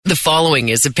The following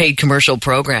is a paid commercial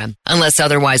program. Unless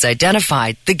otherwise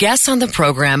identified, the guests on the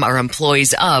program are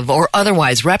employees of or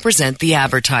otherwise represent the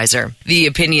advertiser. The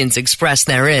opinions expressed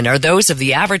therein are those of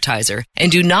the advertiser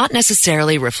and do not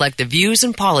necessarily reflect the views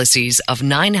and policies of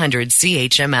 900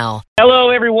 CHML.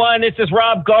 Hello, everyone. This is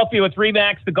Rob Golfi with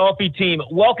RE/MAX, the Golfi team.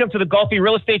 Welcome to the Golfi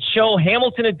Real Estate Show,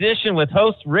 Hamilton edition with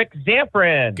host Rick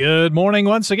Zamprin. Good morning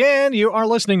once again. You are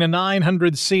listening to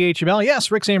 900 CHML.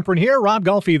 Yes, Rick Zamprin here, Rob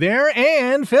Golfi there,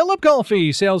 and Philip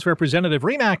Golfi, sales representative,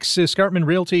 RE/MAX, Escarpment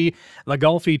Realty, the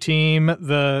Golfi team.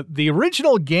 The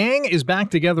original gang is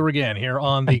back together again here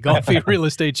on the Golfi Real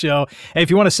Estate Show. If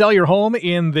you want to sell your home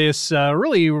in this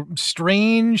really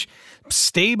strange,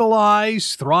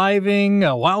 stabilized, thriving,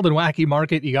 wild and wacky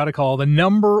market, you got to call the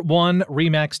number one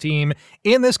RE/MAX team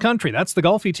in this country. That's the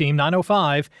Golfi team,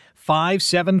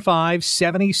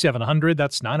 905-575-7700.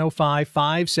 That's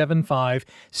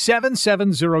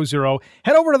 905-575-7700.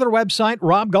 Head over to their website,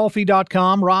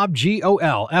 robgolfi.com,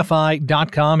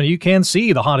 robgolfi.com, and you can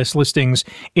see the hottest listings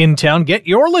in town. Get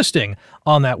your listing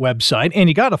on that website, and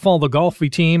you got to follow the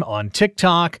Golfi team on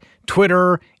TikTok,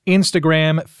 Twitter,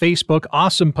 Instagram, Facebook,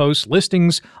 awesome posts,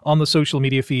 listings on the social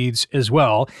media feeds as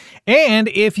well. And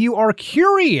if you are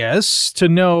curious to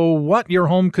know what your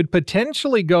home could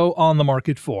potentially go on the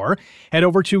market for, head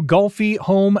over to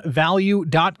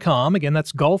golfihomevalue.com. Again,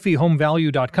 that's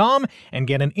golfihomevalue.com and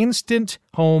get an instant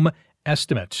home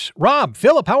estimate. Rob,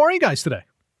 Philip, how are you guys today?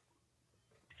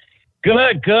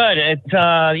 Good. It's,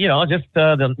 just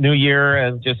the new year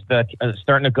is just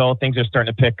starting to go. Things are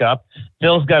starting to pick up.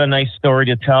 Phil's got a nice story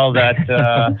to tell that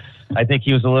I think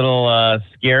he was a little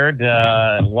scared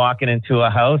walking into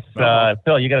a house.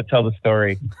 Phil, you got to tell the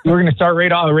story. We're going to start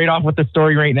right off with the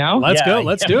story right now. Let's go.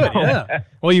 Let's do it. Yeah.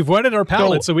 Well, you've whetted our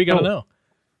palate, so we got to know.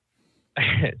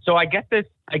 So I get this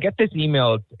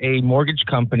email. It's a mortgage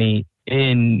company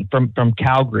from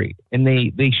Calgary, and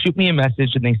they shoot me a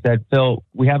message and they said, Phil,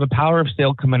 we have a power of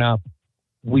sale coming up.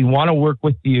 We want to work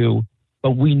with you,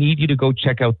 but we need you to go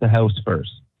check out the house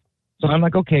first. So I'm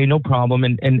like, okay, no problem.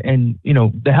 And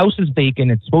the house is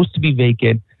vacant. It's supposed to be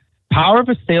vacant. Power of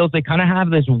sales, they kind of have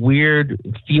this weird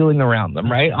feeling around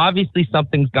them, right? Obviously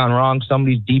something's gone wrong.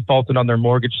 Somebody's defaulted on their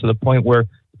mortgage to the point where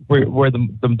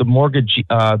the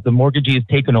mortgagee is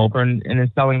taken over and is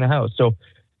selling the house. So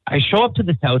I show up to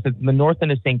this house. It's in the north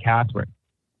end of St. Catharines.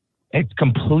 It's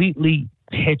completely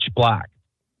pitch black.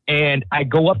 And I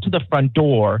go up to the front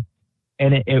door,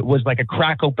 and it was like a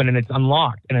crack open, and it's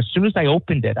unlocked. And as soon as I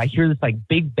opened it, I hear this like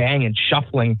big bang and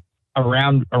shuffling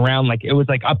around like it was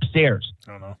like upstairs.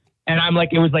 Oh, no. And I'm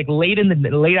like, it was like late at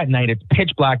night. It's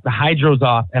pitch black. The hydro's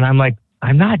off. And I'm like,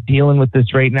 I'm not dealing with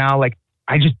this right now. Like,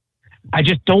 I just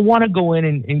don't want to go in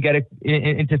and get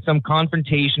into some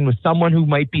confrontation with someone who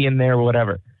might be in there or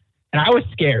whatever. And I was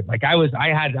scared. Like I was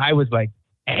like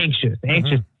anxious,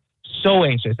 so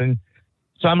anxious. And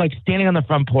so I'm like standing on the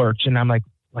front porch, and I'm like,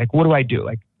 what do I do?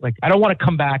 Like I don't want to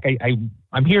come back.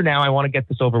 I'm here now. I want to get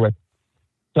this over with.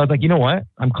 So I was like, you know what?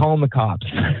 I'm calling the cops.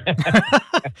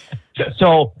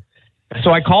 So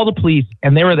I called the police,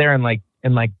 and they were there in like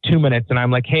 2 minutes. And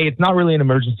I'm like, hey, it's not really an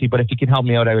emergency, but if you can help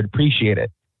me out, I would appreciate it.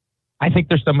 I think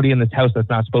there's somebody in this house that's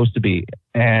not supposed to be,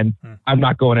 and I'm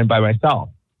not going in by myself.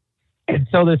 And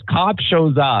so this cop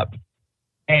shows up,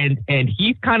 and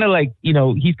he's kind of like, we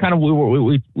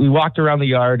walked around the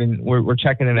yard, and we're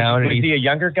checking it out. Was he a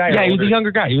younger guy? Yeah, he was a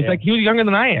younger guy. He was he was younger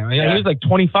than I am. Yeah. He was like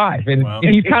 25, and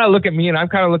he's kind of looking at me, and I'm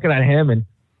kind of looking at him, and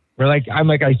I'm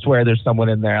like, I swear there's someone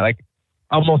in there, like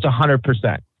almost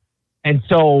 100%. And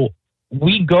so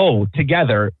we go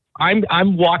together.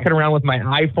 I'm walking around with my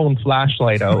iPhone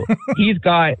flashlight out. He's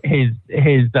got his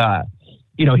he's got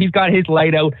his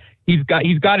light out. He's got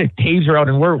his taser out,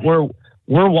 and we're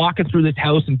walking through this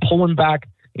house and pulling back,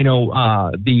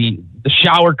 the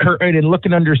shower curtain and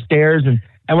looking under stairs, and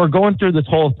we're going through this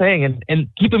whole thing. And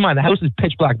keep in mind, the house is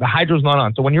pitch black. The hydro's not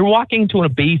on. So when you're walking into a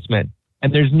basement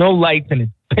and there's no lights and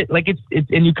it's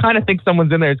and you kind of think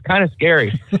someone's in there, it's kind of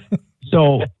scary.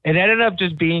 So it ended up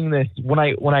just being this. When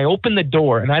I opened the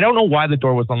door, and I don't know why the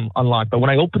door was unlocked, but when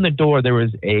I opened the door, there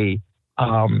was a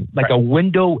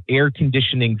window air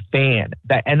conditioning fan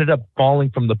that ended up falling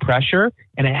from the pressure,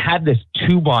 and it had this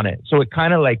tube on it, so it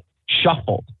kind of like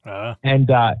shuffled. And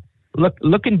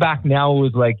looking back now, it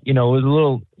was like, it was a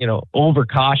little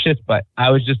overcautious, but I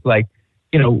was just like,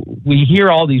 we hear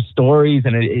all these stories,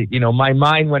 and my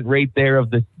mind went right there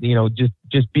of this,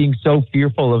 just being so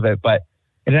fearful of it, but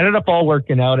it ended up all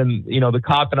working out. And, the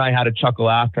cop and I had a chuckle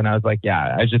after, and I was like,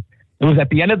 it was at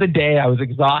the end of the day, I was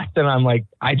exhausted. And I'm like,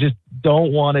 I just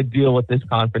don't want to deal with this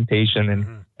confrontation.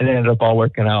 And it ended up all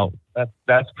working out.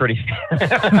 That's pretty.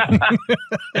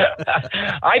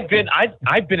 I've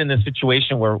been in this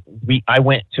situation where I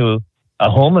went to a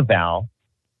home eval,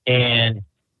 and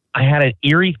I had an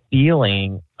eerie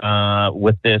feeling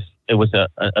with this. It was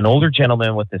an older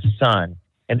gentleman with his son,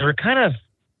 and they were kind of.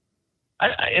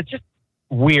 It's just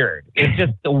weird. It's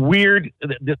just the weird.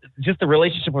 Just the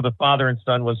relationship with the father and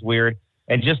son was weird,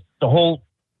 and just the whole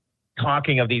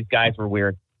talking of these guys were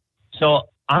weird. So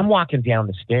I'm walking down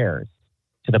the stairs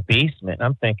to the basement, and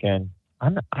I'm thinking,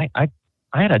 I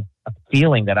had a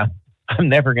feeling that I'm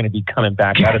never going to be coming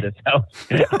back out of this house.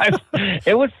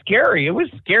 It was scary. It was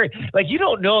scary. Like, you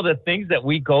don't know the things that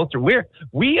we go through.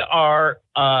 We are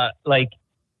like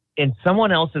in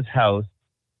someone else's house,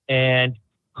 and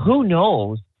who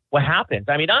knows what happens.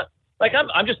 I mean,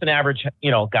 I'm just an average,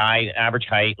 guy, average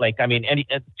height. Like, I mean,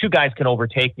 two guys can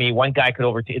overtake me. One guy could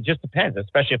overtake. It just depends,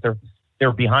 especially if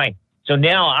they're behind. So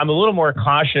now I'm a little more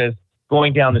cautious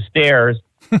going down the stairs,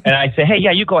 and I say, hey,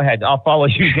 yeah, you go ahead. I'll follow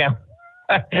you down.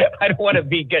 I don't want to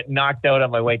be getting knocked out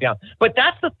on my way down. But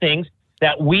that's the things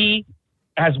that we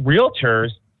as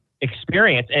realtors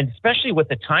experience, and especially with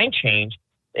the time change,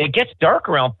 it gets dark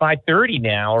around 5:30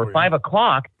 now or 5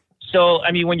 o'clock. So,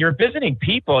 I mean, when you're visiting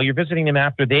people, you're visiting them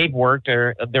after they've worked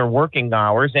or their working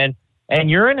hours, and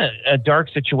you're in a dark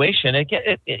situation.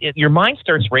 Your mind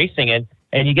starts racing,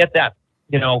 and you get that,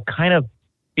 kind of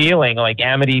feeling like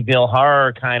Amityville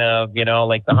horror, kind of,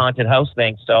 like the haunted house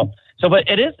thing. So, but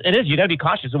it is, you got to be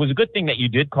cautious. It was a good thing that you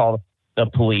did call the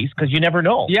police, because you never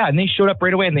know. Yeah, and they showed up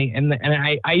right away, and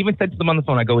I even said to them on the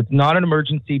phone, I go, it's not an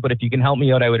emergency, but if you can help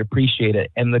me out, I would appreciate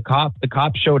it. And the cop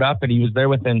showed up, and he was there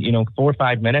within 4 or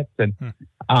 5 minutes, and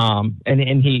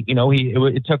he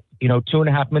it took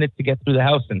 2.5 minutes to get through the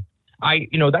house, and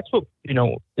that's what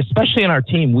especially in our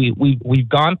team, we've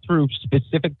gone through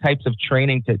specific types of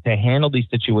training to handle these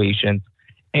situations,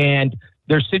 and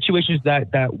there's situations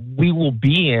that we will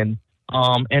be in.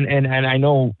 And I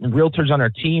know realtors on our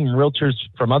team, realtors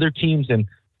from other teams, and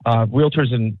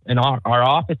realtors in our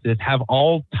offices have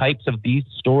all types of these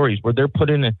stories where they're put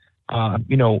in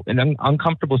an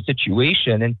uncomfortable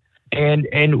situation, and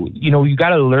you got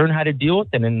to learn how to deal with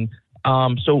it. And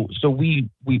so we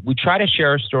try to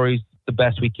share our stories the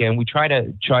best we can. We try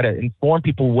to inform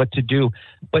people what to do,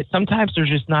 but sometimes there's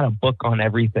just not a book on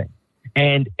everything,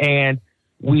 and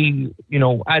we,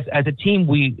 as a team,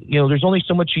 there's only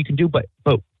so much you can do, but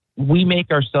we make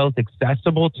ourselves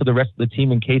accessible to the rest of the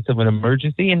team in case of an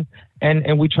emergency,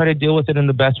 and we try to deal with it in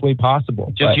the best way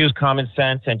possible. Just use common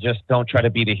sense and just don't try to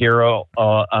be the hero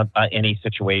of any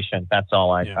situation. That's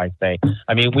all I say.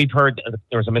 I mean, we've heard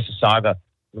there was a Mississauga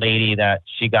lady that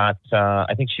she got,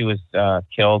 I think she was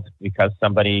killed because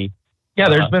somebody. Yeah,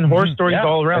 there's been horror stories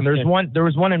all around. There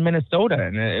was one in Minnesota,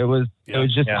 and it was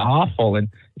just awful. And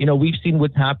we've seen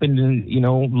what's happened in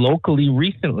locally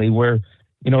recently, where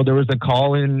there was a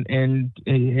call and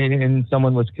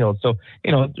someone was killed. So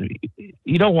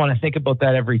you don't want to think about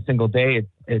that every single day.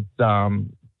 It's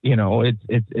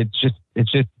just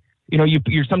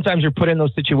you're sometimes you're put in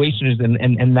those situations,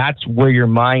 and that's where your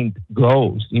mind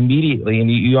goes immediately,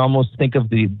 and you almost think of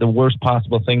the worst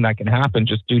possible thing that can happen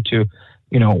just due to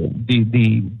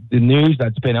the news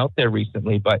that's been out there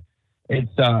recently. But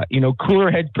it's cooler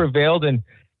heads prevailed, and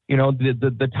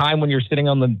the time when you're sitting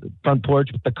on the front porch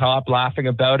with the cop laughing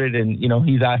about it, and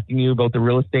he's asking you about the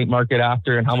real estate market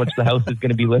after and how much the house is going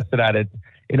to be listed at, it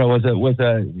was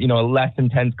a less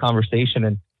intense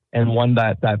conversation, and one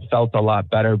that felt a lot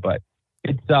better. But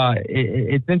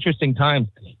it's interesting times,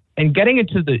 and getting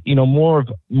into the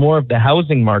more of the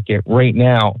housing market right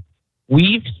now,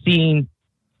 we've seen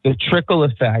the trickle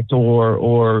effect or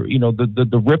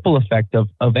the ripple effect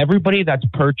of everybody that's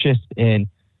purchased in,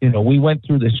 we went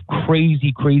through this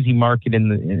crazy market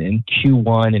in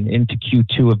Q1 and into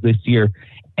Q2 of this year.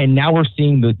 And now we're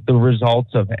seeing the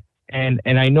results of it. And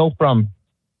I know from,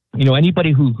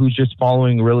 anybody who's just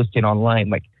following real estate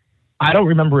online, like, I don't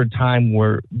remember a time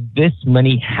where this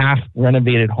many half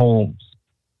renovated homes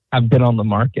have been on the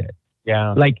market.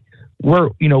 Yeah. Like,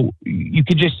 you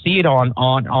could just see it on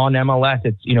MLS.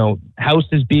 It's, house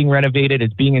is being renovated,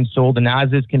 it's being sold in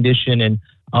as-is condition, and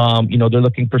they're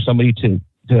looking for somebody to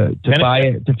buy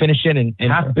it, to finish it, and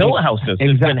half-built houses.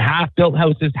 Exactly, half-built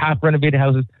houses, half-renovated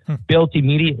houses, built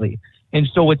immediately. And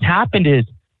so what's happened is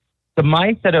the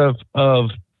mindset of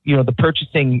the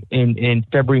purchasing in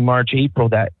February, March, April,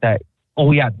 that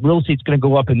real estate's going to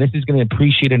go up, and this is going to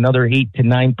appreciate another 8 to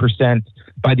 9%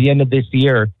 by the end of this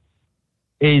year,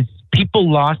 is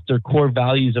people lost their core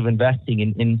values of investing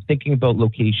in thinking about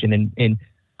location and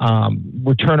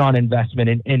return on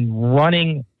investment and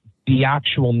running the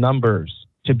actual numbers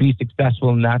to be successful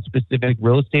in that specific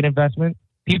real estate investment.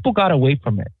 people got away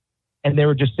from it and they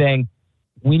were just saying,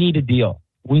 we need a deal.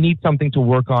 We need something to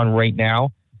work on right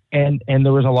now. And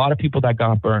there was a lot of people that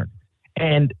got burned.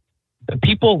 And the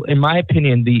people, in my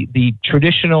opinion, the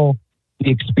traditional, the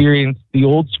experienced, the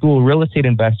old school real estate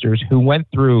investors who went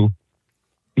through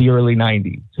the early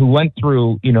 90s, who went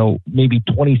through, maybe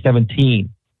 2017,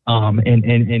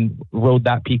 and rode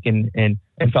that peak and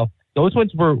fell. Those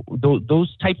ones were,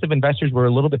 those types of investors were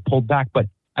a little bit pulled back, but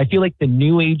I feel like the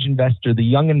new age investor, the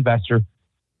young investor,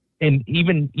 and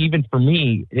even for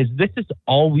me, this is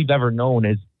all we've ever known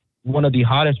is one of the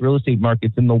hottest real estate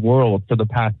markets in the world for the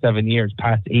past 7 years,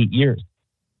 past 8 years.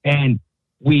 And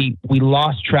we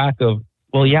lost track of,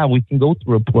 well, yeah, we can go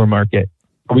through a poor market,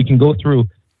 or we can go through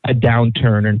a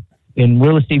downturn, and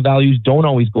real estate values don't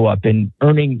always go up, and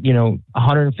earning,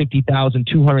 $150,000,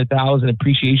 $200,000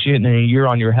 appreciation in a year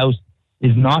on your house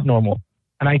is not normal.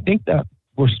 And I think that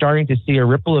we're starting to see a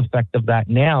ripple effect of that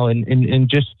now in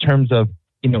just terms of,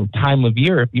 time of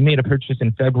year. If you made a purchase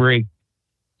in February,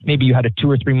 maybe you had a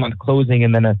 2 or 3 month closing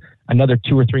and then another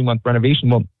 2 or 3 month renovation.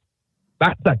 Well,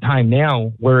 that's that time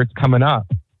now where it's coming up.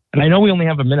 And I know we only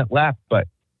have a minute left, but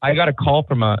I got a call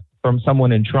from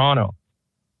someone in Toronto,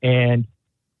 and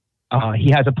he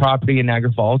has a property in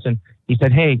Niagara Falls, and he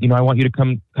said, hey, I want you to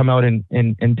come out and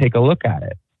take a look at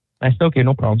it. And I said, okay,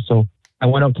 no problem. So I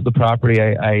went out to the property.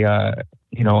 I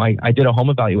did a home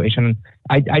evaluation.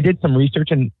 I did some research,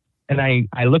 and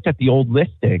I looked at the old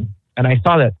listing, and I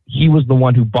saw that he was the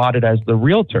one who bought it as the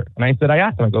realtor. And I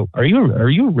asked him, I go, are you a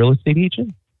real estate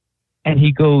agent? And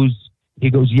he goes,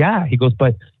 yeah. He goes,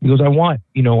 I want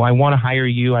to hire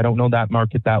you. I don't know that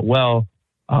market that well.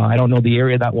 I don't know the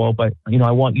area that well, but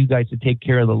I want you guys to take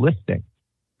care of the listing.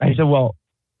 I said, well,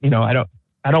 I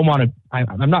don't want to,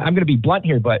 I'm going to be blunt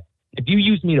here, but if you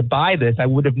used me to buy this, I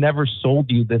would have never sold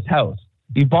you this house.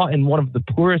 You bought in one of the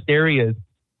poorest areas,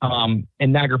 in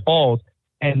Niagara Falls,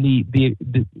 and there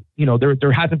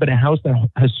hasn't been a house that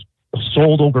has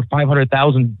sold over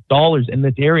 $500,000 in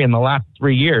this area in the last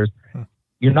 3 years.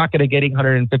 You're not going to get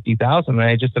 $850,000. And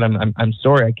I just said, I'm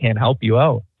sorry, I can't help you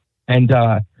out. And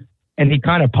he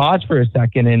kind of paused for a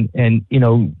second, and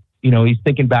he's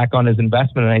thinking back on his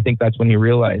investment. And I think that's when he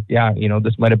realized,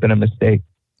 this might've been a mistake.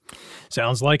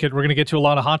 Sounds like it. We're going to get to a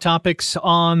lot of hot topics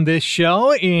on this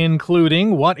show,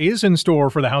 including what is in store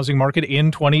for the housing market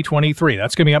in 2023.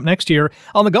 That's coming up next year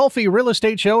on the Golfi Real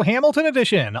Estate Show, Hamilton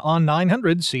Edition on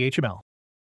 900 CHML.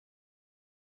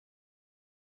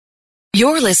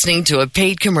 You're listening to a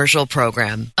paid commercial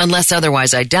program. Unless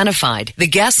otherwise identified, the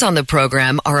guests on the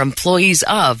program are employees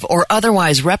of or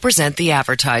otherwise represent the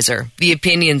advertiser. The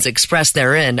opinions expressed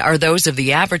therein are those of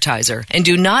the advertiser and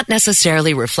do not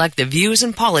necessarily reflect the views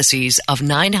and policies of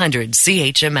 900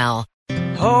 CHML.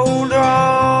 Hold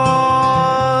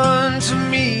on to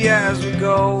me as we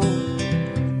go,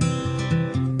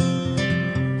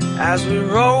 as we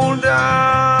roll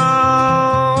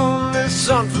down this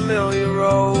unfamiliar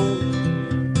road.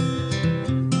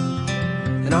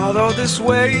 And although this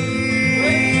wave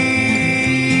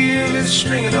is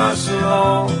stringing us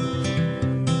along,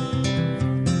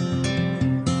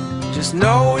 just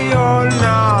know you're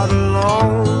not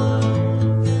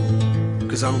alone,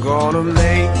 'cause I'm gonna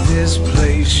make this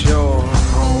place your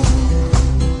home.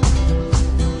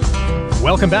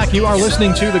 Welcome back. You are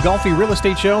listening to the Golfi Real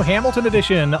Estate Show, Hamilton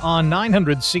Edition on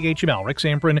 900 CHML. Rick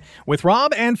Samprin with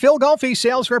Rob and Phil Golfi,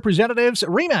 sales representatives,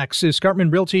 RE/MAX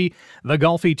Escarpment Realty, the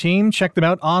Golfi team. Check them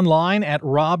out online at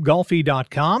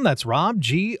robgolfi.com. That's Rob,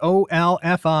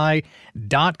 GOLFI.com.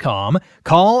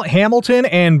 Call Hamilton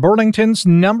and Burlington's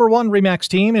 #1 RE/MAX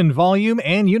team in volume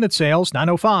and unit sales,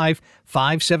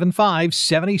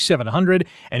 905-575-7700.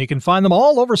 And you can find them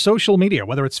all over social media,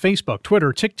 whether it's Facebook,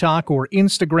 Twitter, TikTok, or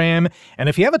Instagram. And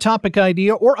if you have a topic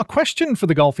idea or a question for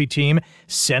the Golfi team,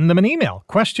 send them an email.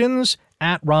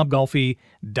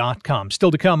 questions@robgolfi.com.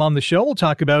 Still to come on the show, we'll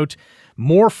talk about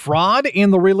more fraud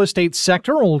in the real estate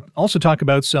sector. We'll also talk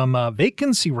about some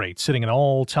vacancy rates sitting at an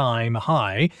all-time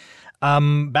high.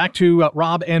 Back to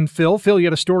Rob and Phil. Phil, you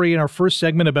had a story in our first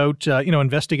segment about,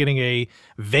 investigating a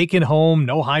vacant home,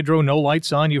 no hydro, no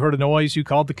lights on. You heard a noise. You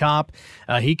called the cop.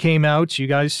 He came out. You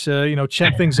guys,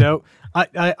 checked things out.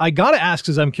 I got to ask,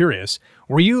 because I'm curious,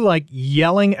 were you like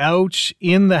yelling out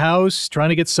in the house, trying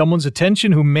to get someone's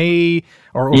attention who may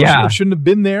or shouldn't have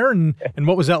been there? And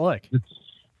what was that like?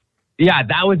 Yeah,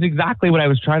 that was exactly what I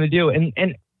was trying to do. And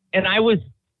I was,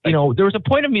 there was a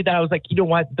point of me that I was like, you know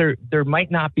what, there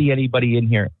might not be anybody in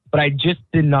here, but I just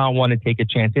did not want to take a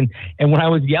chance. And when I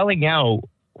was yelling out,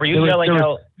 were you yelling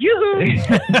out, yoo-hoo,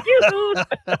 yoo-hoo?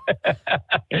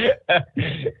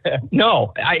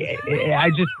 No, I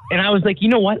just, and I was like, you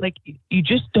know what, like, you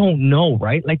just don't know,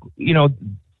 right? Like,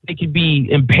 they could be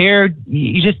impaired.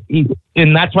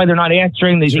 And that's why they're not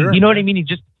answering. Sure. You know what I mean?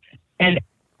 And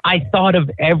I thought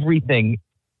of everything,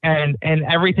 and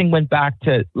everything went back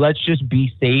to let's just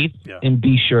be safe and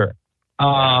be sure.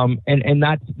 And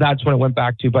that's when it went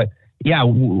back to. But yeah,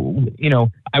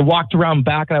 I walked around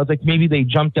back and I was like, maybe they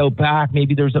jumped out back.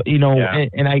 Maybe there's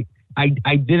and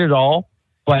I did it all.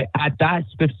 But at that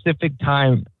specific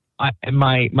time,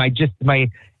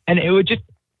 and it would just,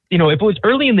 if it was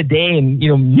early in the day and,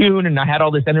 noon and I had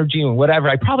all this energy and whatever,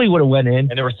 I probably would have went in.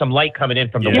 And there was some light coming in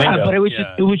from the window. Yeah, but it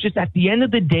was just at the end of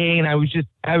the day, and I was just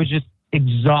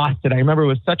exhausted. I remember it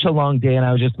was such a long day, and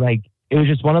I was just like, it was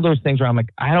just one of those things where I'm like,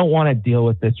 I don't want to deal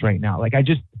with this right now. Like if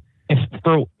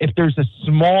there's the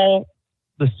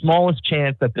smallest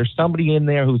chance that there's somebody in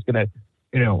there who's going to,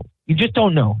 you just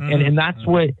don't know. Mm-hmm. And that's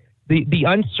what the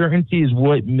uncertainty is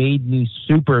what made me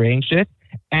super anxious.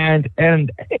 And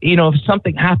if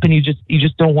something happened, you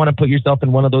just don't want to put yourself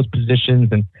in one of those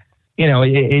positions, and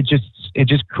it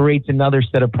just creates another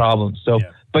set of problems. So,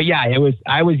 but yeah,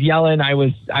 I was yelling, I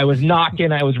was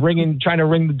knocking, I was trying to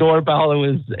ring the doorbell.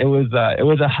 It was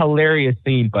a hilarious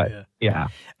scene, but yeah.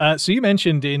 So you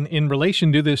mentioned in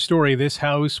relation to this story, this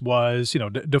house was,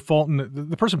 defaulting.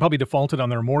 The person probably defaulted on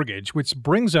their mortgage, which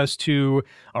brings us to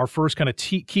our first kind of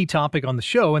key topic on the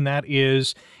show. And that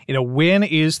is, when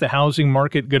is the housing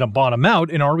market going to bottom out?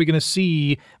 And are we going to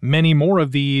see many more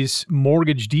of these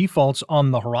mortgage defaults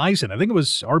on the horizon? I think it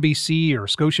was RBC or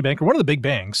Scotiabank or one of the big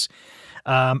banks.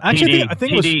 Actually, I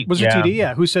think it was it TD?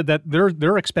 Yeah, who said that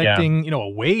they're expecting a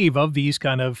wave of these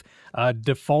kind of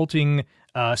defaulting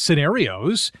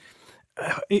scenarios.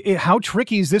 How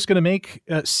tricky is this going to make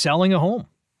selling a home?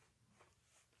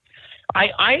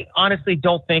 I honestly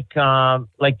don't think they're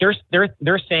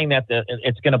saying that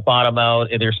it's going to bottom out.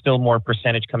 There's still more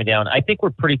percentage coming down. I think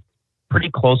we're pretty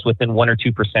close, within 1 or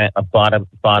 2% of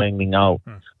bottoming out.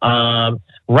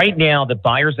 Right now, the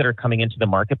buyers that are coming into the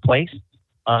marketplace,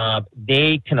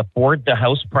 they can afford the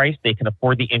house price, they can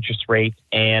afford the interest rate,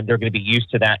 and they're going to be used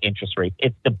to that interest rate.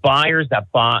 It's the buyers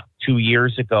that bought 2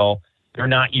 years ago, they're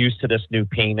not used to this new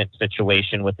payment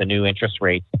situation with the new interest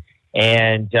rates.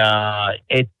 And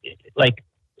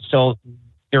so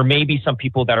there may be some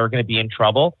people that are going to be in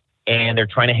trouble, and they're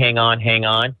trying to hang on.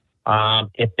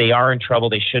 If they are in trouble,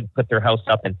 they should put their house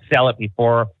up and sell it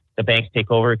before the banks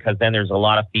take over, because then there's a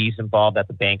lot of fees involved that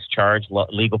the banks charge,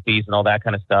 legal fees and all that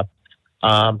kind of stuff.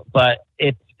 But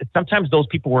sometimes those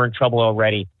people were in trouble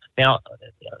already. Now,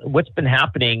 what's been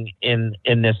happening in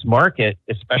this market,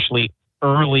 especially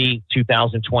early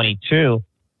 2022,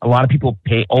 a lot of people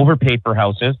overpaid for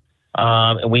houses,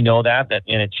 and we know that,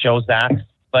 and it shows that.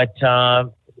 But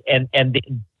and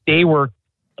they were,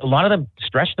 a lot of them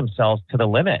stretched themselves to the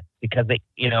limit because they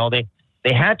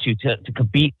had to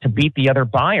beat the other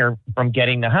buyer from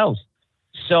getting the house.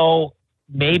 So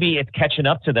maybe it's catching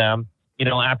up to them.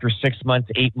 After 6 months,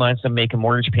 8 months of making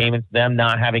mortgage payments, them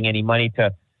not having any money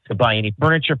to buy any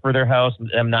furniture for their house,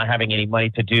 them not having any money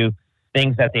to do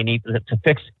things that they need to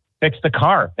fix the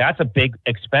car. That's a big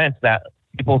expense that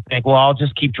people think, well, I'll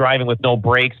just keep driving with no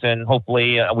brakes and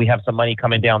hopefully we have some money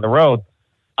coming down the road.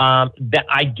 That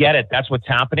I get it. That's what's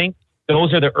happening.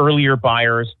 Those are the earlier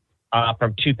buyers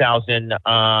from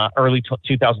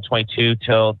 2022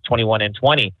 till 21 and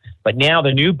 20. But now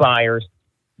the new buyers,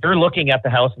 they're looking at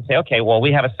the house and say, okay, well,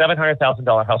 we have a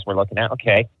 $700,000 house we're looking at.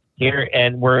 Okay, here,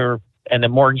 and the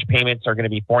mortgage payments are going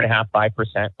to be 4.5%,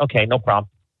 5%. Okay, no problem.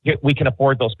 We can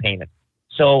afford those payments.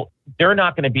 So they're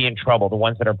not going to be in trouble, the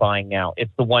ones that are buying now. It's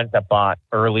the ones that bought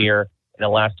earlier in the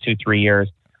last 2-3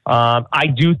 years. I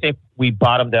do think we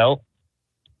bottomed out,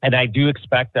 and I do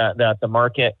expect that the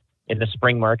market, in the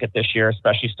spring market this year,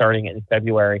 especially starting in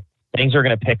February, things are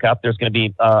going to pick up. There's going to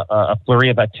be a flurry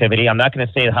of activity. I'm not going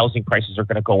to say the housing prices are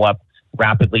going to go up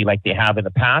rapidly like they have in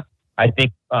the past. I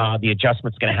think the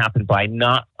adjustment's going to happen by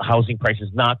housing prices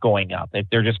not going up.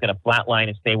 They're just going to flatline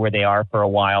and stay where they are for a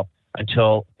while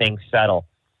until things settle.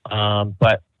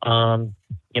 But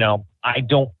I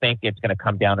don't think it's going to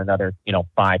come down another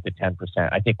 5 to 10%.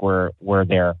 I think we're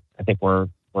there. I think we're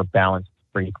balanced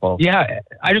pretty close. Yeah,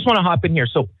 I just want to hop in here.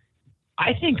 So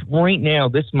I think right now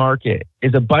this market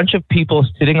is a bunch of people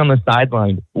sitting on the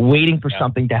sideline waiting for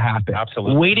something to happen.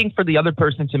 Absolutely. Waiting for the other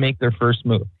person to make their first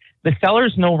move. The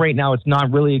sellers know right now it's not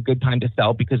really a good time to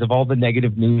sell because of all the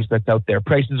negative news that's out there.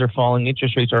 Prices are falling,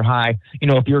 interest rates are high.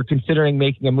 If you're considering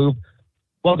making a move,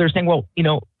 well, they're saying, well,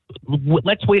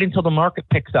 let's wait until the market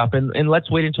picks up and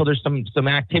let's wait until there's some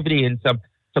activity and some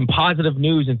positive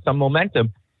news and some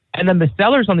momentum. And then the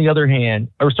sellers on the other hand,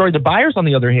 the buyers on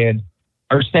the other hand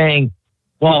are saying,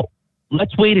 well,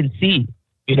 let's wait and see,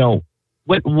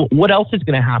 what else is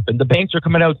going to happen? The banks are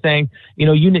coming out saying,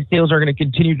 unit sales are going to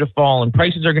continue to fall and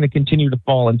prices are going to continue to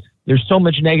fall. And there's so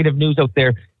much negative news out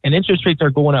there and interest rates are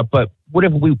going up. But what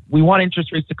if we want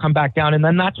interest rates to come back down? And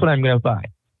then that's what I'm going to buy.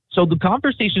 So the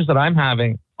conversations that I'm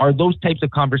having are those types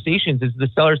of conversations. Is the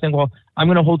seller saying, well, I'm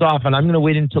going to hold off and I'm going to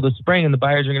wait until the spring, and the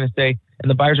buyers are going to say, and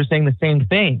the buyers are saying the same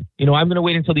thing. I'm going to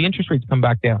wait until the interest rates come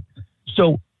back down.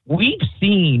 So we've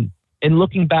seen, and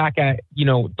looking back at,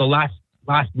 the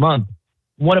last month,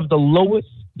 one of the lowest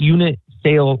unit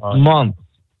sale months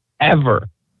ever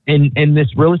in this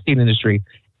real estate industry.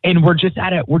 And we're just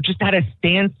at a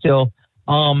standstill,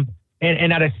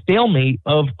 and at a stalemate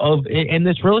in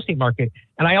this real estate market.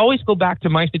 And I always go back to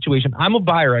my situation. I'm a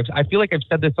buyer. I feel like I've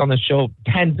said this on the show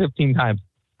 10, 15 times.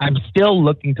 I'm still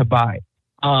looking to buy.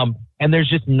 And there's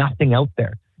just nothing out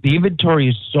there. The inventory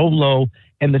is so low,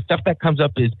 and the stuff that comes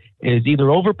up is either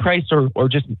overpriced or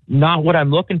just not what I'm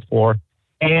looking for.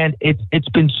 And it's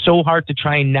been so hard to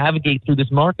try and navigate through this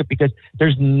market because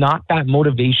there's not that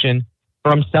motivation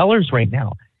from sellers right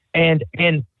now. And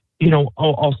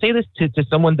I'll say this to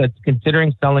someone that's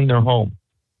considering selling their home.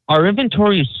 Our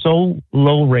inventory is so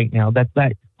low right now that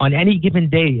on any given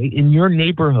day in your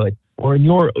neighborhood or in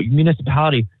your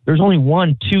municipality, there's only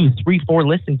 1, 2, 3, 4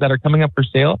 listings that are coming up for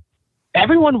sale.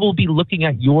 Everyone will be looking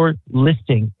at your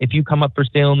listing if you come up for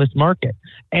sale in this market.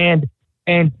 And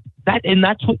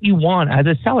that's what you want as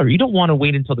a seller. You don't want to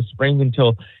wait until the spring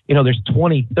until, there's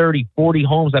 20, 30, 40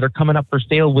 homes that are coming up for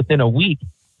sale within a week.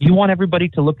 You want everybody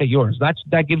to look at yours.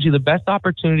 That gives you the best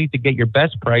opportunity to get your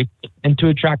best price and to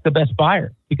attract the best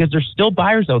buyer, because there's still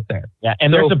buyers out there. Yeah,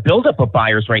 and there's a buildup of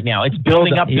buyers right now. It's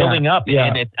building up,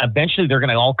 and eventually they're going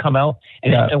to all come out.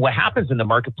 And what happens in the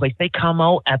marketplace, they come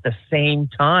out at the same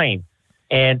time.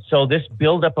 And so this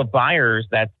buildup of buyers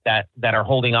that are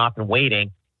holding off and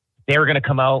waiting, they're going to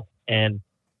come out, and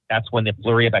that's when the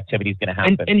flurry of activity is going to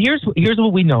happen. And here's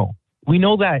what we know. We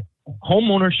know that home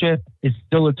ownership is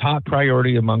still a top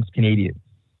priority amongst Canadians.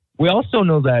 We also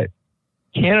know that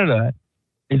Canada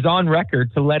is on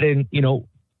record to let in,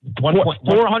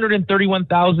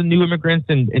 431,000 new immigrants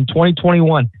in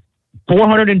 2021,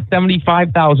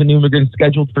 475,000 new immigrants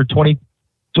scheduled for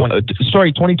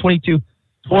 2022,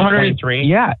 403.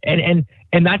 Yeah. And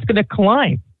that's going to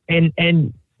climb. And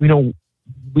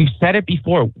we've said it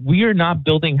before, we are not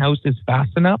building houses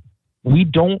fast enough. We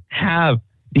don't have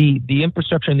the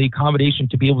infrastructure and the accommodation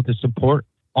to be able to support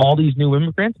all these new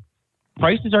immigrants.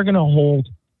 Prices are going to hold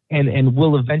and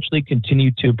will eventually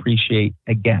continue to appreciate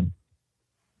again.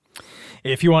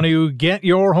 If you want to get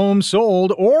your home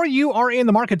sold or you are in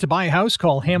the market to buy a house,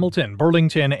 call Hamilton,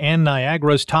 Burlington, and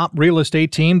Niagara's top real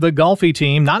estate team, the Golfi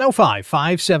team,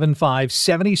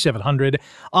 905-575-7700.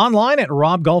 Online at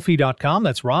robgolfi.com.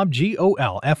 That's Rob,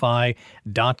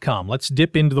 Golfi.com. Let's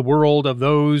dip into the world of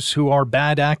those who are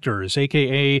bad actors,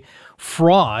 a.k.a.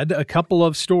 fraud. A couple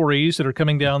of stories that are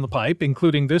coming down the pipe,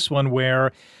 including this one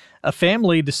where a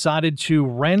family decided to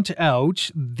rent out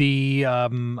the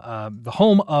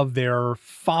home of their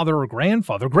father or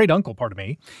grandfather, great uncle, pardon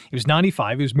me. He was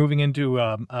 95. He was moving into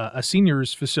a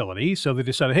seniors facility. So they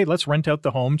decided, hey, let's rent out the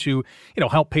home to,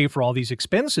 help pay for all these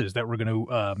expenses that we're going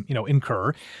to,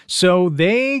 incur. So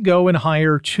they go and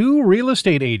hire 2 real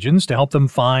estate agents to help them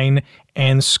find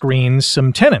and screen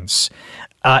some tenants.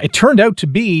 It turned out to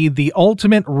be the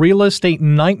ultimate real estate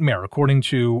nightmare, according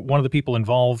to one of the people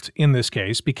involved in this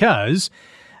case, because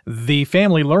the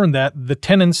family learned that the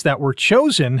tenants that were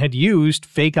chosen had used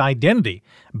fake identity,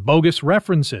 bogus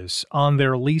references on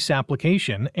their lease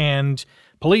application, and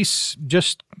police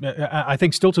just, I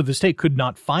think still to this day, could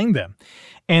not find them.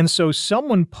 And so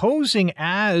someone posing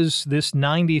as this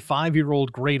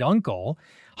 95-year-old great uncle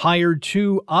hired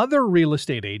 2 other real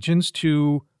estate agents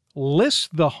to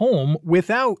list the home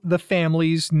without the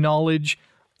family's knowledge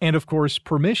and, of course,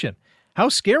 permission. How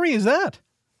scary is that?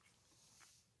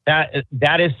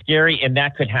 That is scary, and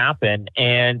that could happen.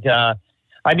 And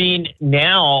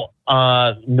now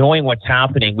knowing what's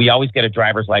happening, we always get a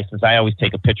driver's license. I always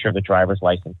take a picture of the driver's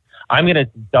license. I'm going to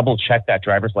double check that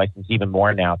driver's license even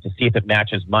more now to see if it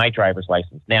matches my driver's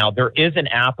license. Now, there is an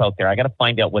app out there. I got to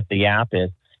find out what the app is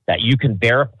that you can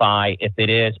verify if it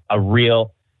is a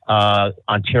real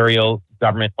Ontario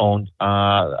government-owned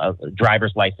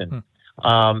driver's license.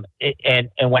 And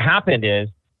what happened is,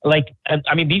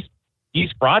 these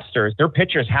fraudsters, their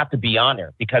pictures have to be on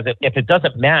there, because if it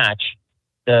doesn't match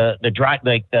the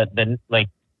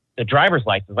driver's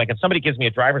license, like if somebody gives me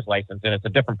a driver's license and it's a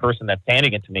different person that's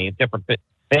handing it to me, a different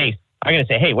face, I'm going to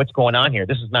say, hey, what's going on here?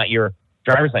 This is not your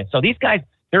driver's license. So these guys,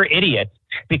 they're idiots,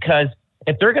 because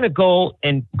if they're going to go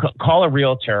and call a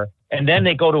realtor and then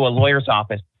they go to a lawyer's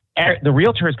office, the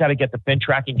realtor's got to get the fin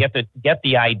tracking, get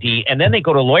the ID, and then they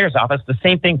go to a lawyer's office. The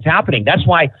same thing's happening. That's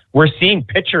why we're seeing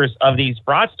pictures of these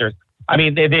fraudsters. I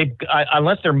mean, they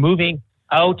unless they're moving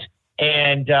out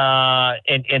and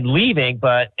leaving,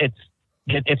 but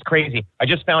it's crazy. I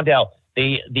just found out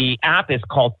the app is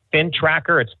called Fin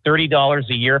Tracker. It's $30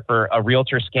 a year for a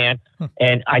realtor scan,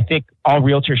 and I think all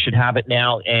realtors should have it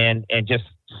now and just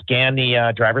scan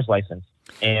the driver's license.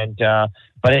 And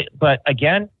but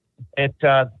again,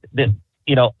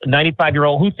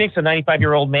 95-year-old, who thinks a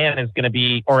 95-year-old man is going to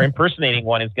be, or impersonating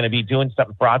one, is going to be doing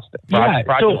something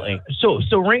fraudulently? So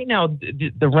right now,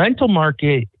 the rental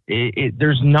market,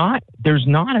 there's not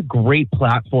a great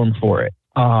platform for it.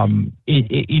 There's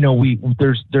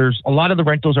a lot of the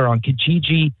rentals are on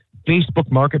Kijiji. Facebook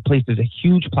Marketplace is a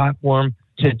huge platform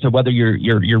to whether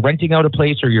you're renting out a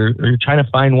place or you're trying to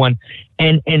find one,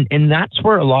 and that's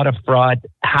where a lot of fraud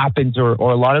happens, or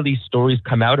a lot of these stories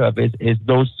come out of is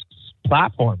those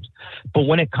platforms. But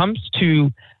when it comes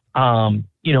to when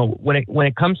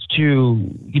it comes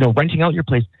to renting out your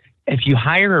place, if you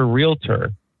hire a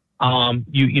realtor,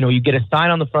 you get a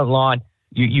sign on the front lawn,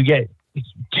 you get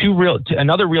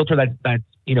another realtor that's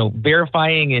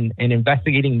verifying and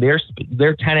investigating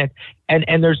their tenant,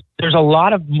 and there's a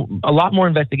lot more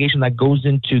investigation that goes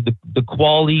into the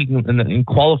quality and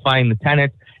qualifying the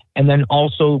tenant, and then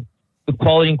also the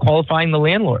quality and qualifying the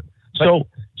landlord. So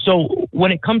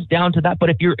when it comes down to that, but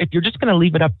if you're just going to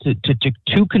leave it up to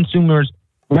two consumers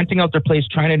renting out their place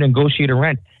trying to negotiate a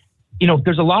rent,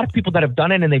 there's a lot of people that have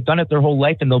done it and they've done it their whole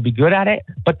life and they'll be good at it.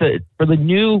 But for the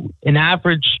new and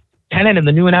average tenant and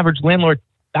the new and average landlord,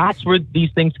 that's where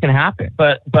these things can happen.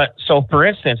 But so for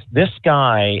instance, this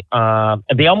guy,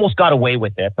 they almost got away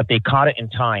with it, but they caught it in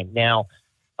time. Now,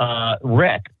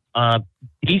 Rick,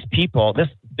 these people, this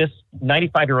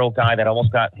 95-year-old guy that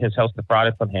almost got his house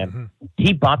defrauded from him,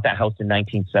 he bought that house in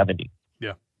 1970.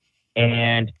 Yeah.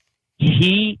 And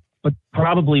he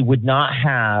probably would not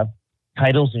have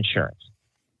titles insurance.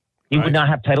 He would not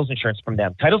have titles insurance from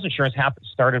them. Titles insurance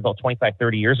started about 25,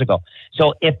 30 years ago.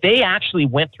 So if they actually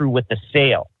went through with the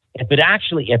sale, if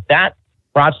that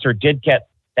fraudster did get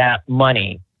that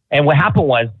money, and what happened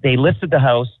was they listed the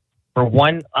house for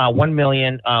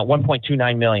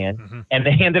 $1.29 million, and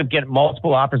they ended up getting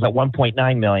multiple offers at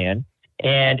 $1.9 million.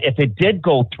 And if it did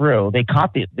go through, they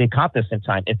caught this in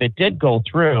time. If it did go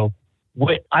through,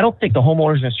 I don't think the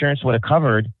homeowner's insurance would have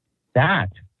covered that.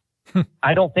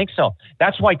 I don't think so.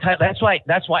 That's why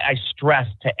I stress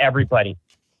to everybody,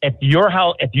 if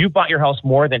you bought your house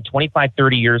more than 25,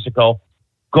 30 years ago,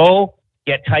 go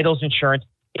get titles insurance.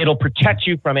 It'll protect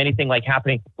you from anything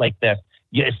happening like this.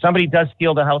 If somebody does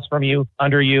steal the house from you,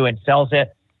 under you, and sells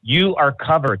it, you are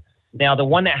covered. Now, the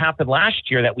one that happened last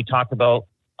year that we talked about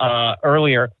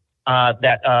earlier,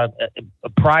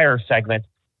 prior segment,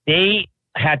 they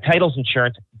had titles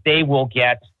insurance. They will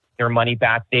get their money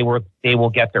back. They will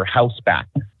get their house back.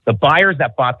 The buyers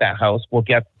that bought that house will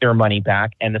get their money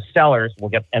back, and the sellers will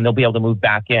and they'll be able to move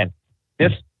back in.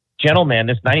 This gentleman,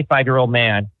 this 95-year-old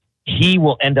man, he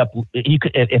will end up. He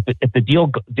could, if the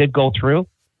deal did go through,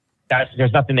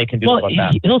 there's nothing they can do about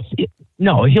that.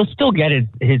 He'll still get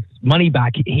his money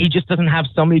back. He just doesn't have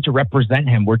somebody to represent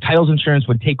him, where titles insurance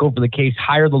would take over the case,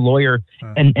 hire the lawyer,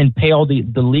 and pay all the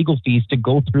legal fees to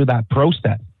go through that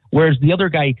process. Whereas the other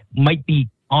guy might be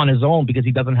on his own because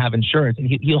he doesn't have insurance, and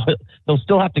he'll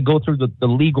still have to go through the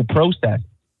legal process.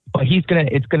 But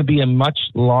it's gonna be a much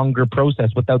longer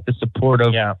process without the support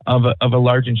of a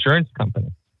large insurance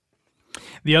company.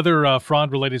 The other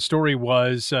fraud-related story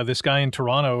was this guy in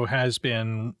Toronto has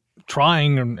been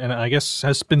trying, and I guess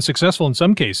has been successful in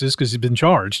some cases because he's been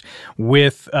charged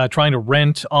with trying to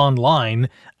rent online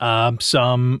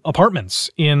some apartments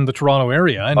in the Toronto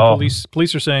area. And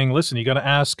police are saying, listen, you got to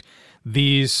ask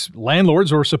these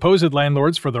landlords or supposed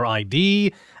landlords for their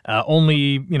ID,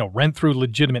 only rent through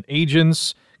legitimate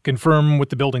agents, confirm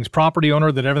with the building's property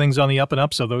owner that everything's on the up and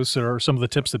up. So those are some of the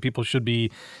tips that people should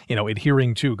be,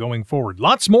 adhering to going forward.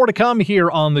 Lots more to come here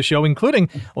on the show, including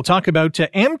we'll talk about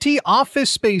empty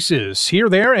office spaces here,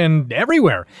 there, and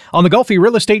everywhere on the Golfi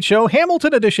Real Estate Show,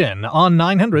 Hamilton Edition on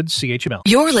 900 CHML.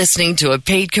 You're listening to a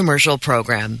paid commercial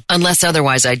program. Unless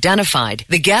otherwise identified,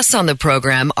 the guests on the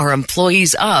program are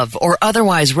employees of or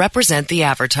otherwise represent the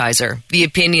advertiser. The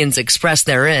opinions expressed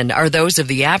therein are those of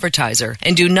the advertiser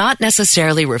and do not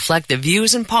necessarily reflect the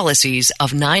views and policies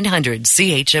of 900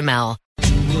 CHML.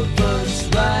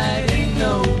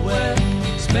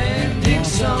 Spending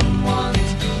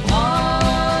someone's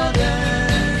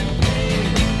hard-earned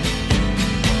day.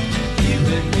 You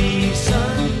and me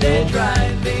Sunday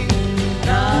driving,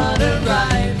 not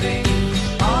arriving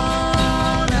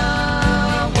on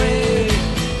our way.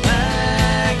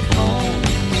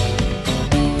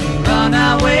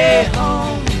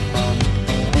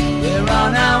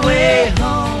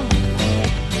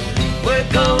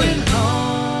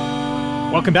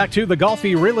 Welcome back to the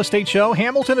Golfi Real Estate Show,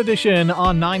 Hamilton edition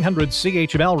on 900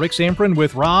 CHML. Rick Zamprin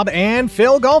with Rob and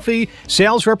Phil Golfi,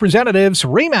 sales representatives,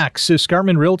 RE/MAX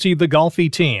Escarpment Realty, the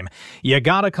Golfi team. You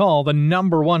gotta call the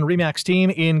number one RE/MAX team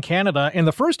in Canada and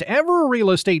the first ever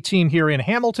real estate team here in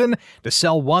Hamilton to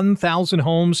sell 1,000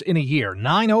 homes in a year.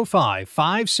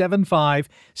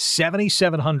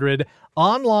 905-575-7700.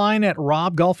 Online at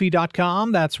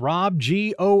robgolfi.com. That's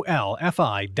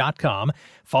robgolfi.com.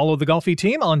 Follow the Golfi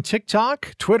team on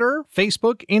TikTok, Twitter,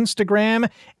 Facebook, Instagram,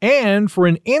 and for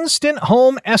an instant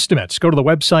home estimates, go to the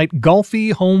website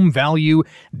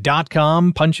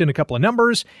golfihomevalue.com. Punch in a couple of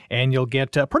numbers, and you'll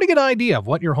get a pretty good idea of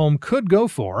what your home could go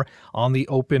for on the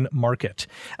open market.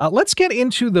 Let's get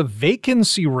into the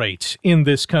vacancy rate in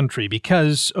this country,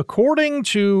 because according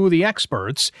to the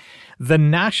experts, the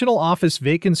national office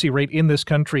vacancy rate in this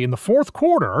country in the fourth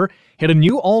quarter hit a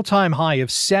new all-time high of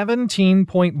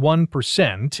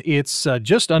 17.1%. It's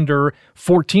just under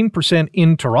 14%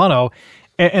 in Toronto.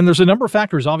 And there's a number of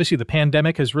factors. Obviously, the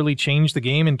pandemic has really changed the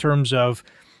game in terms of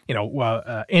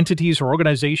entities or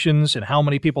organizations and how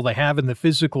many people they have in the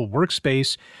physical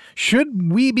workspace.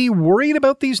 Should we be worried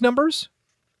about these numbers?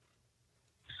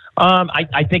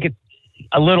 I think it's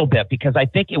a little bit, because I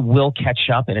think it will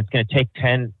catch up, and it's going to take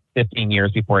 10, 15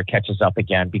 years before it catches up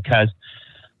again, because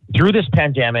through this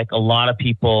pandemic, a lot of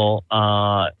people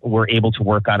were able to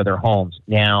work out of their homes.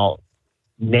 Now,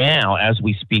 as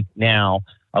we speak now,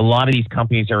 a lot of these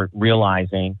companies are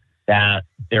realizing that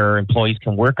their employees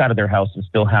can work out of their house and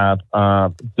still have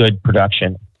good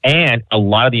production. And a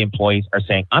lot of the employees are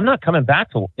saying, I'm not coming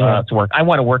back to work. I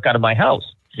want to work out of my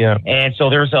house. Yeah. And so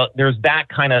there's that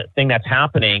kind of thing that's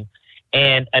happening.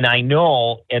 And I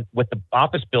know with the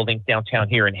office buildings downtown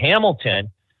here in Hamilton,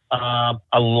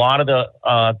 a lot of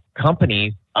the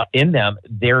companies in them,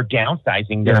 they're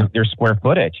downsizing their square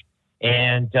footage,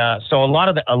 and so a lot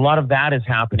of that is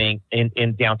happening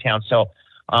in downtown. So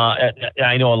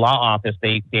I know a law office,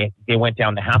 they went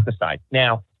down to half the size.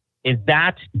 Now, is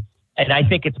that? And I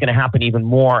think it's going to happen even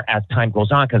more as time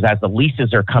goes on, because as the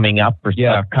leases are coming up,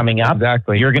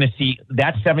 exactly, you're going to see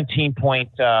that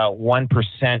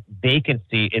 17.1%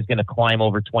 vacancy is going to climb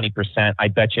over 20%. I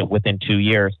bet you within 2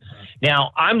 years.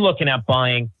 Now, I'm looking at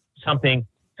buying something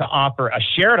to offer a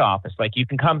shared office. Like, you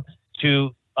can come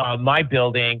to my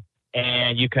building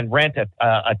and you can rent a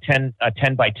 10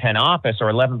 by 10 office or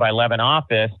 11 by 11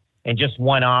 office, and just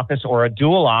one office or a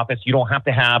dual office. You don't have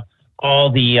to have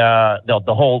all the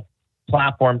whole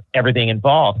platform, everything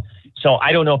involved. So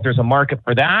I don't know if there's a market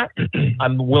for that.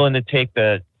 I'm willing to take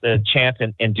the chance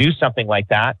and do something like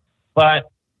that. But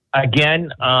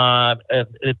again,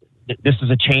 this is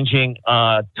a changing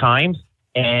times,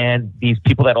 and these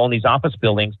people that own these office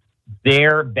buildings,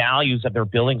 their values of their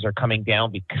buildings are coming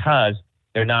down because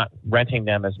they're not renting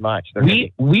them as much.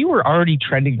 We were already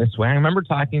trending this way. I remember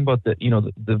talking about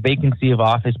the vacancy of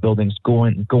office buildings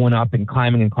going up and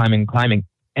climbing and climbing and climbing.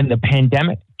 And the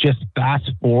pandemic just fast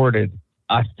forwarded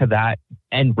us to that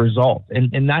end result.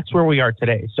 And that's where we are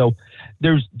today. So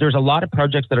there's a lot of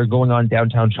projects that are going on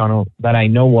downtown Toronto that I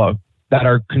know of that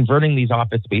are converting these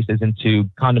office spaces into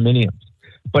condominiums.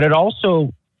 But it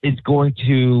also is going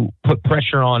to put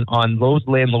pressure on those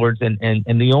landlords and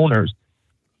the owners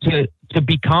to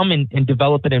become and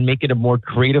develop it and make it a more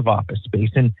creative office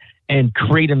space and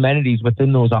create amenities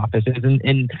within those offices.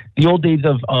 And the old days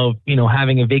of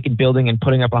having a vacant building and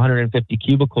putting up 150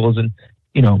 cubicles and,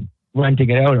 renting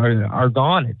it out are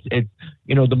gone. It's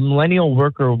the millennial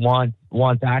worker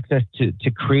wants access to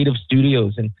creative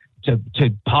studios and to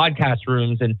podcast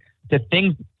rooms and to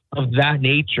things of that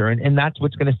nature. And that's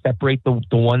what's going to separate the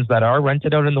ones that are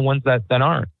rented out and the ones that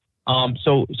aren't.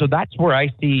 So that's where I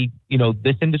see,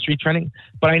 this industry trending.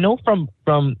 But I know from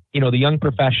the young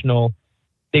professional,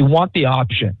 they want the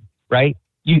option, right?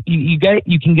 You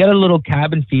can get a little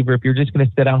cabin fever if you're just going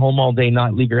to sit at home all day,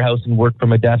 not leave your house and work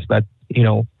from a desk that,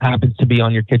 happens to be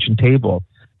on your kitchen table.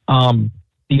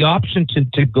 The option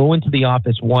to go into the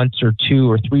office once or 2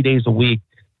 or 3 days a week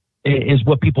is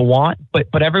what people want,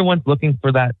 but everyone's looking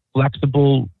for that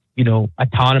flexible,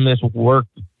 autonomous work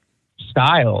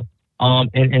style.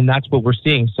 And that's what we're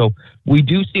seeing. So we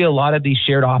do see a lot of these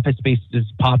shared office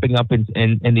spaces popping up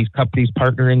and these companies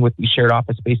partnering with these shared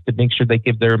office spaces to make sure they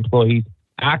give their employees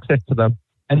access to them.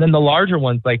 And then the larger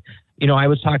ones, like, I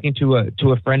was talking to a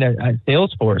friend at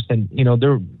Salesforce, and,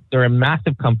 they're a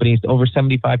massive companies, over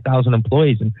 75,000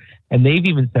 employees. And they've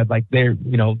even said, like, there's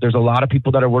a lot of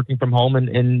people that are working from home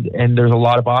and there's a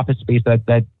lot of office space that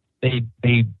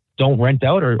they don't rent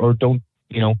out or don't,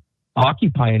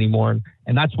 occupy anymore.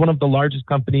 And that's one of the largest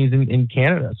companies in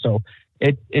Canada. So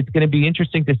it's going to be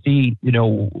interesting to see,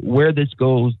 where this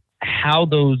goes how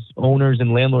those owners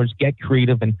and landlords get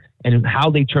creative and how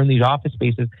they turn these office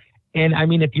spaces. And I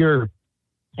mean, if you're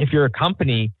a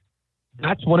company,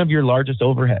 that's one of your largest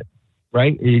overheads,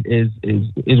 right? It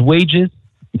is wages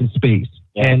and space.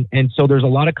 Yeah. And so there's a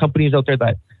lot of companies out there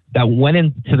that went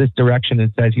into this direction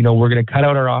and says, you know, we're going to cut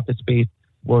out our office space.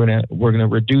 We're going to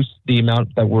reduce the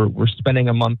amount that we're spending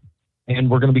a month,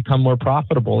 and we're going to become more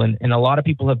profitable. And a lot of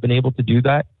people have been able to do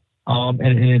that.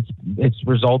 And it's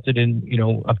resulted in, you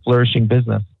know, a flourishing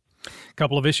business. A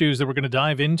couple of issues that we're going to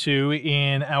dive into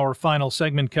in our final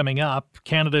segment coming up.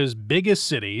 Canada's biggest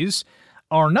cities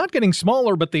are not getting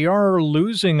smaller, but they are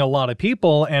losing a lot of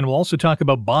people. And we'll also talk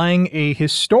about buying a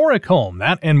historic home.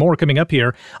 That and more coming up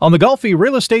here on the Golfi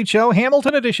Real Estate Show,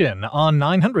 Hamilton Edition on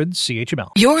 900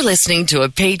 CHML. You're listening to a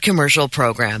paid commercial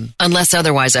program. Unless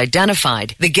otherwise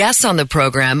identified, the guests on the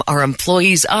program are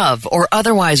employees of or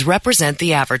otherwise represent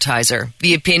the advertiser.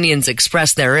 The opinions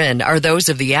expressed therein are those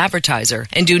of the advertiser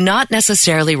and do not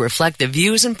necessarily reflect the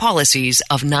views and policies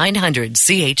of 900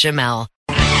 CHML.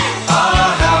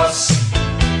 Our house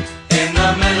in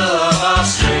the middle of our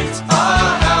street.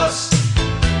 Our house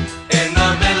in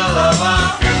the middle of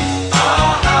our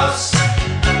house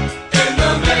in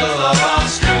the middle of our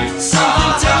street.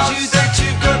 Something tells you that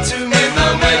you've got to move in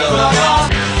the middle of our.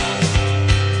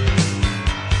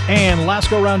 And last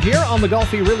go round here on the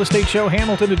Golfi Real Estate Show,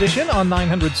 Hamilton Edition on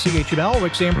 900 CHML.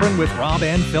 Rick Samprin with Rob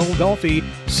and Phil Golfi,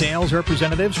 sales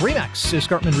representatives, RE/MAX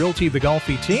Escarpment Realty, the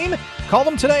Golfi team. Call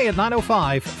them today at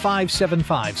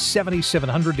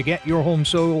 905-575-7700 to get your home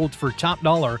sold for top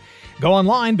dollar. Go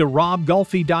online to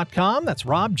robgolfi.com. That's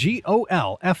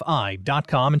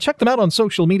robgolfi.com. And check them out on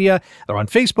social media. They're on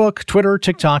Facebook, Twitter,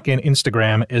 TikTok, and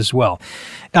Instagram as well.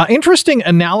 Interesting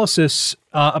analysis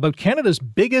about Canada's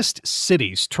biggest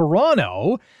cities.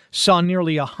 Toronto saw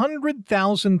nearly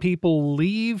 100,000 people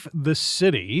leave the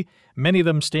city, many of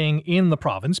them staying in the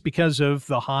province because of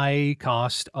the high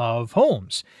cost of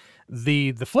homes.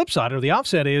 The flip side, or the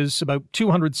offset, is about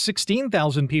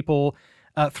 216,000 people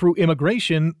through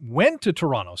immigration went to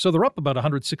Toronto. So they're up about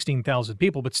 116,000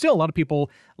 people, but still a lot of people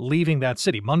leaving that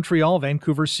city. Montreal,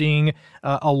 Vancouver seeing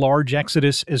a large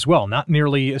exodus as well. Not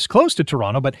nearly as close to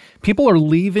Toronto, but people are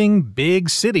leaving big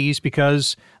cities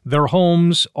because their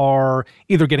homes are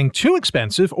either getting too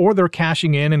expensive or they're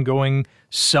cashing in and going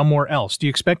somewhere else. Do you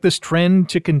expect this trend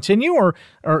to continue, or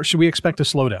should we expect a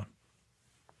slowdown?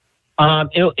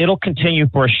 It'll continue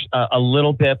for a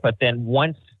little bit, but then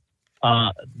once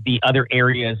the other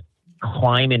areas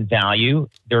climb in value,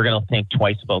 they're going to think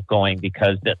twice about going,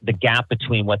 because the gap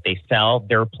between what they sell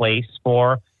their place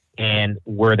for and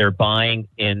where they're buying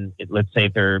in, let's say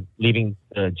if they're leaving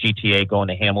the GTA going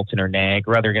to Hamilton or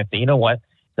Niagara, they're going to say, you know what,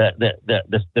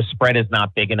 the spread is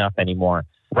not big enough anymore.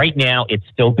 Right now, it's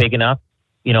still big enough.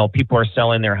 You know, people are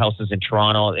selling their houses in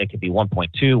Toronto. It could be 1.2,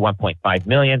 1.5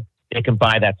 million. They can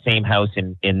buy that same house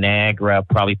in Niagara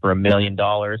probably for $1 million.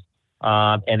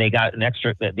 And they got an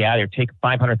extra, they either take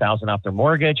 $500,000 off their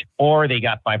mortgage or they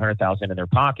got $500,000 in their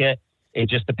pocket. It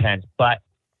just depends. But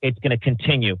it's going to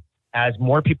continue as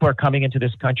more people are coming into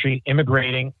this country,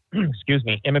 immigrating.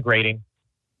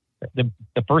 The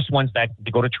first ones that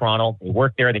they go to Toronto, they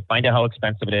work there, they find out how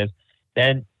expensive it is.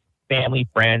 Then family,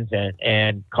 friends,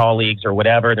 and colleagues or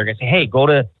whatever, they're going to say, hey, go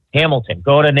to Hamilton,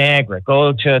 go to Niagara,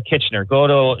 go to Kitchener, go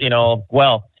to,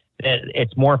 Guelph.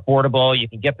 It's more affordable. You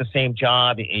can get the same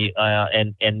job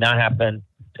and not have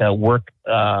to work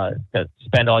to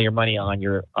spend all your money on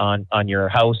your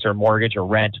house or mortgage or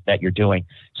rent that you're doing.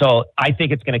 So I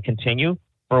think it's going to continue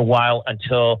for a while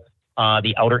until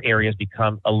the outer areas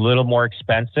become a little more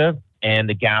expensive and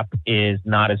the gap is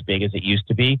not as big as it used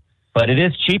to be. But it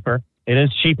is cheaper. It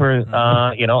is cheaper,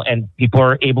 and people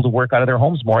are able to work out of their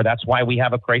homes more. That's why we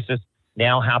have a crisis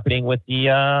now happening with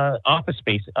the office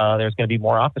space. There's going to be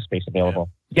more office space available.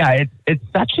 Yeah, it's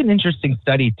such an interesting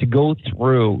study to go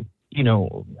through.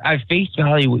 At face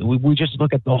value, we just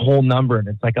look at the whole number, and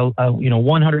it's like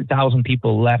 100,000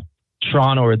 people left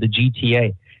Toronto or the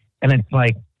GTA, and it's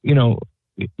like you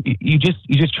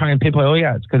just try and pinpoint. Oh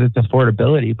yeah, it's because it's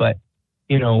affordability, but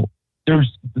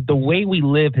there's the way we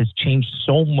live has changed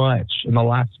so much in the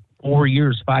last 4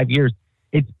 years, 5 years.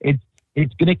 It's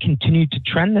going to continue to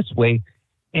trend this way.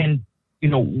 And,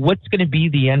 what's going to be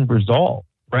the end result,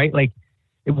 right? Like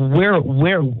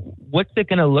what's it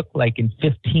going to look like in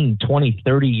 15, 20,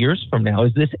 30 years from now?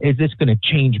 Is this going to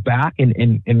change back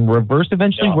and reverse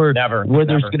eventually never.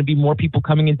 There's going to be more people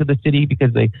coming into the city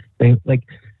because they like,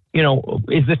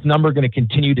 is this number going to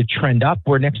continue to trend up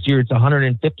where next year it's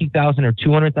 150,000 or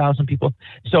 200,000 people?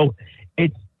 So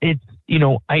it's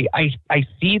I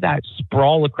see that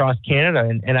sprawl across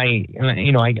Canada, and I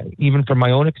even from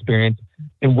my own experience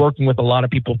in working with a lot of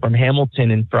people from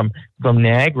Hamilton and from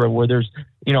Niagara, where there's,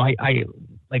 I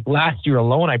like last year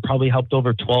alone, I probably helped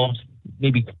over 12,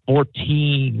 maybe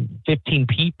 14, 15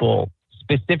 people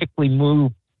specifically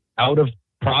move out of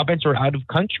province or out of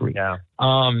country. Yeah.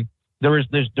 There was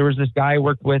this guy I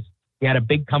worked with. He had a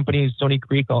big company in Stony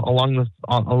Creek along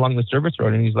the service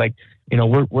road, and he's like,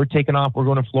 we're taking off. We're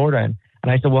going to Florida, and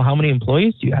I said, well, how many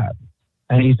employees do you have?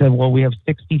 And he said, well, we have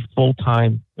 60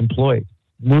 full-time employees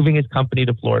moving his company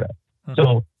to Florida.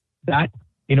 So that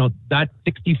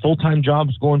 60 full-time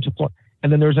jobs going to Florida.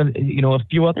 And then there's a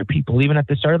few other people, even at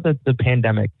the start of the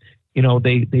pandemic,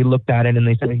 they looked at it and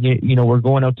they said, we're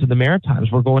going out to the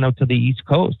Maritimes, we're going out to the East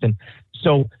Coast. And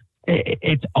so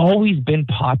it's always been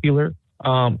popular,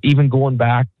 even going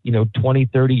back, 20,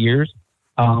 30 years,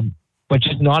 but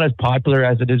just not as popular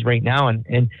as it is right now.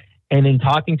 And in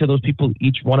talking to those people,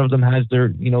 each one of them has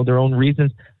their own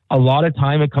reasons. A lot of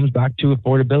time it comes back to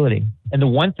affordability. And the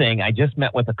one thing, I just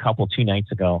met with a couple 2 nights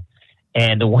ago,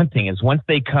 and the one thing is once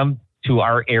they come to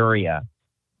our area,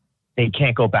 they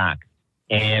can't go back,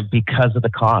 and because of the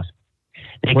cost,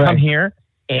 they come here,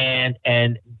 and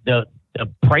the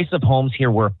price of homes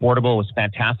here were affordable. It was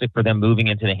fantastic for them moving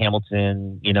into the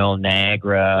Hamilton,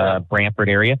 Niagara, Brantford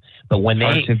area. But when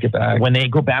they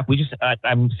go back,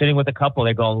 I'm sitting with a couple.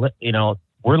 They go,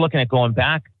 we're looking at going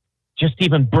back, just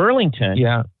even Burlington.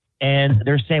 Yeah. And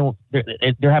they're saying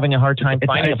they're having a hard time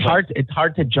finding. It's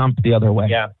hard to jump the other way.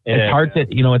 Yeah, it's hard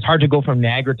to go from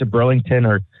Niagara to Burlington,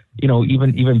 or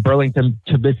even Burlington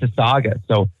to Mississauga.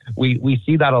 So we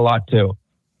see that a lot too.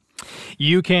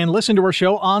 You can listen to our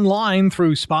show online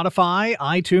through Spotify,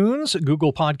 iTunes,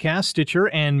 Google Podcasts, Stitcher,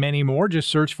 and many more. Just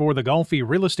search for the Golfi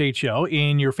Real Estate Show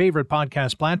in your favorite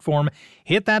podcast platform.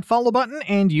 Hit that follow button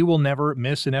and you will never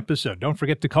miss an episode. Don't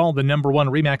forget to call the #1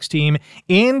 RE/MAX team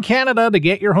in Canada to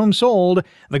get your home sold.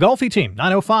 The Golfi team,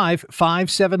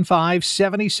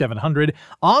 905-575-7700.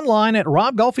 Online at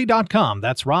robgolfi.com.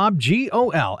 That's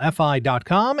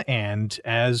RobGolfi.com. And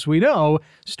as we know,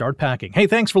 start packing. Hey,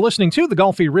 thanks for listening to the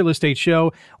Golfi Real Estate Show.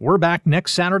 We're back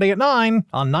next Saturday at 9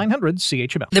 on 900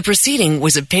 CHML. The proceeding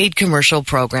was a paid commercial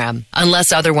program.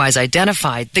 Unless otherwise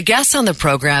identified, the guests on the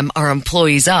program are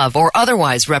employees of or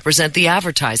otherwise represent the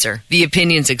advertiser. The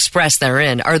opinions expressed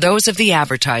therein are those of the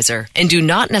advertiser and do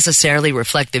not necessarily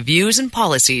reflect the views and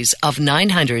policies of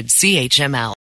 900 CHML.